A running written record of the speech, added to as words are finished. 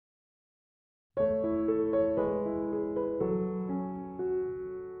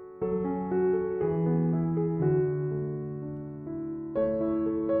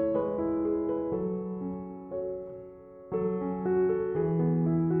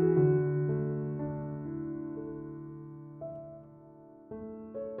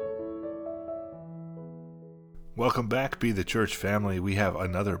Welcome back, Be the Church family. We have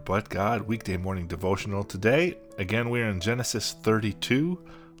another But God weekday morning devotional today. Again, we're in Genesis 32,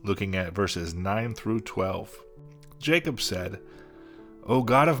 looking at verses 9 through 12. Jacob said, O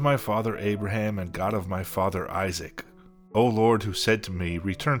God of my father Abraham and God of my father Isaac, O Lord, who said to me,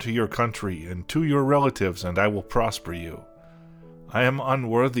 Return to your country and to your relatives, and I will prosper you. I am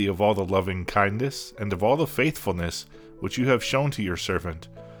unworthy of all the loving kindness and of all the faithfulness which you have shown to your servant.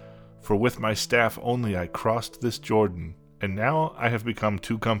 For with my staff only I crossed this Jordan, and now I have become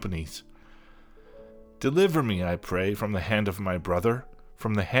two companies. Deliver me, I pray, from the hand of my brother,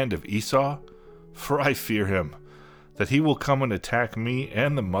 from the hand of Esau, for I fear him, that he will come and attack me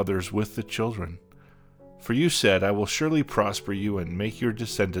and the mothers with the children. For you said, I will surely prosper you and make your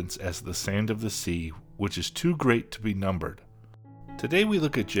descendants as the sand of the sea, which is too great to be numbered. Today we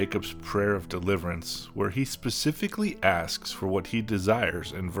look at Jacob's prayer of deliverance, where he specifically asks for what he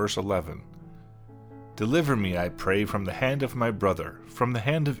desires in verse 11. Deliver me, I pray, from the hand of my brother, from the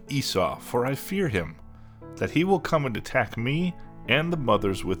hand of Esau, for I fear him, that he will come and attack me and the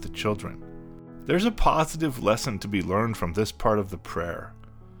mothers with the children. There's a positive lesson to be learned from this part of the prayer.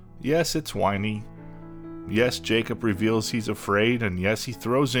 Yes, it's whiny. Yes, Jacob reveals he's afraid, and yes, he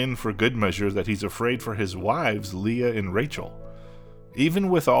throws in for good measure that he's afraid for his wives, Leah and Rachel. Even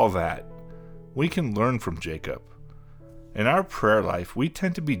with all that, we can learn from Jacob. In our prayer life, we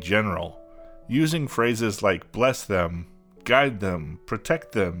tend to be general, using phrases like bless them, guide them,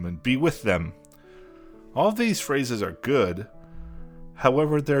 protect them, and be with them. All these phrases are good.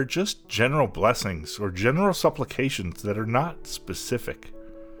 However, they're just general blessings or general supplications that are not specific.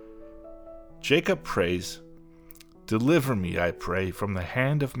 Jacob prays, Deliver me, I pray, from the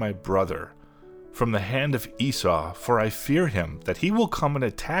hand of my brother, from the hand of Esau, for I fear him, that he will come and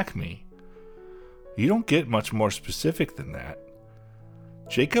attack me. You don't get much more specific than that.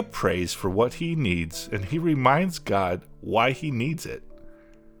 Jacob prays for what he needs, and he reminds God why he needs it.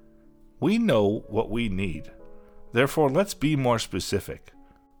 We know what we need. Therefore, let's be more specific.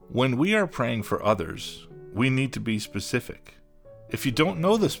 When we are praying for others, we need to be specific. If you don't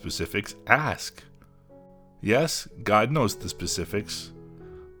know the specifics, ask. Yes, God knows the specifics,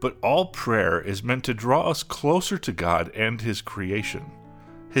 but all prayer is meant to draw us closer to God and His creation.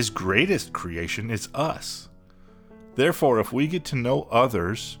 His greatest creation is us. Therefore, if we get to know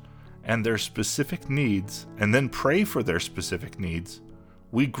others and their specific needs, and then pray for their specific needs,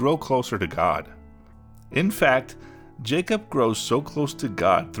 we grow closer to God. In fact, Jacob grows so close to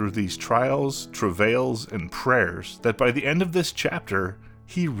God through these trials, travails, and prayers that by the end of this chapter,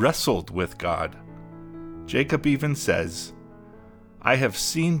 he wrestled with God. Jacob even says, I have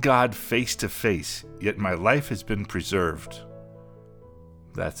seen God face to face, yet my life has been preserved.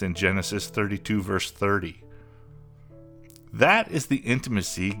 That's in Genesis 32, verse 30. That is the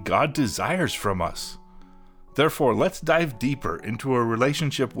intimacy God desires from us. Therefore, let's dive deeper into a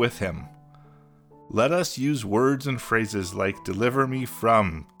relationship with Him. Let us use words and phrases like deliver me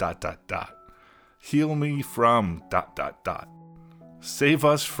from ... heal me from ... save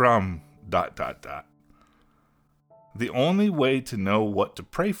us from ... The only way to know what to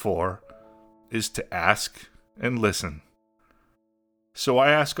pray for is to ask and listen. So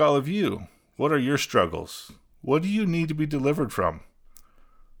I ask all of you, what are your struggles? What do you need to be delivered from?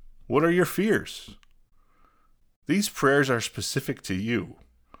 What are your fears? These prayers are specific to you,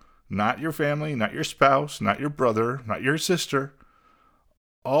 not your family, not your spouse, not your brother, not your sister.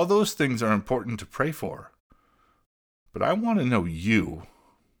 All those things are important to pray for. But I want to know you.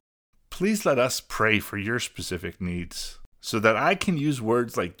 Please let us pray for your specific needs so that I can use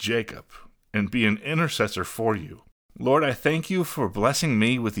words like Jacob and be an intercessor for you. Lord, I thank you for blessing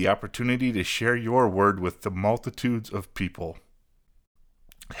me with the opportunity to share your word with the multitudes of people.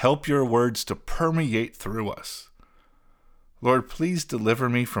 Help your words to permeate through us. Lord, please deliver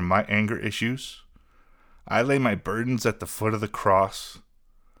me from my anger issues. I lay my burdens at the foot of the cross.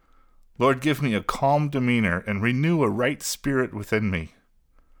 Lord, give me a calm demeanor and renew a right spirit within me.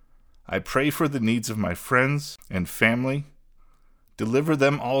 I pray for the needs of my friends and family. Deliver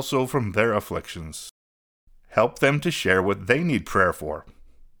them also from their afflictions. Help them to share what they need prayer for,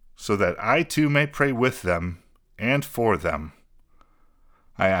 so that I too may pray with them and for them.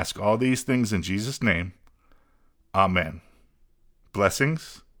 I ask all these things in Jesus' name. Amen.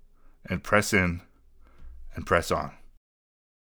 Blessings, and press in and press on.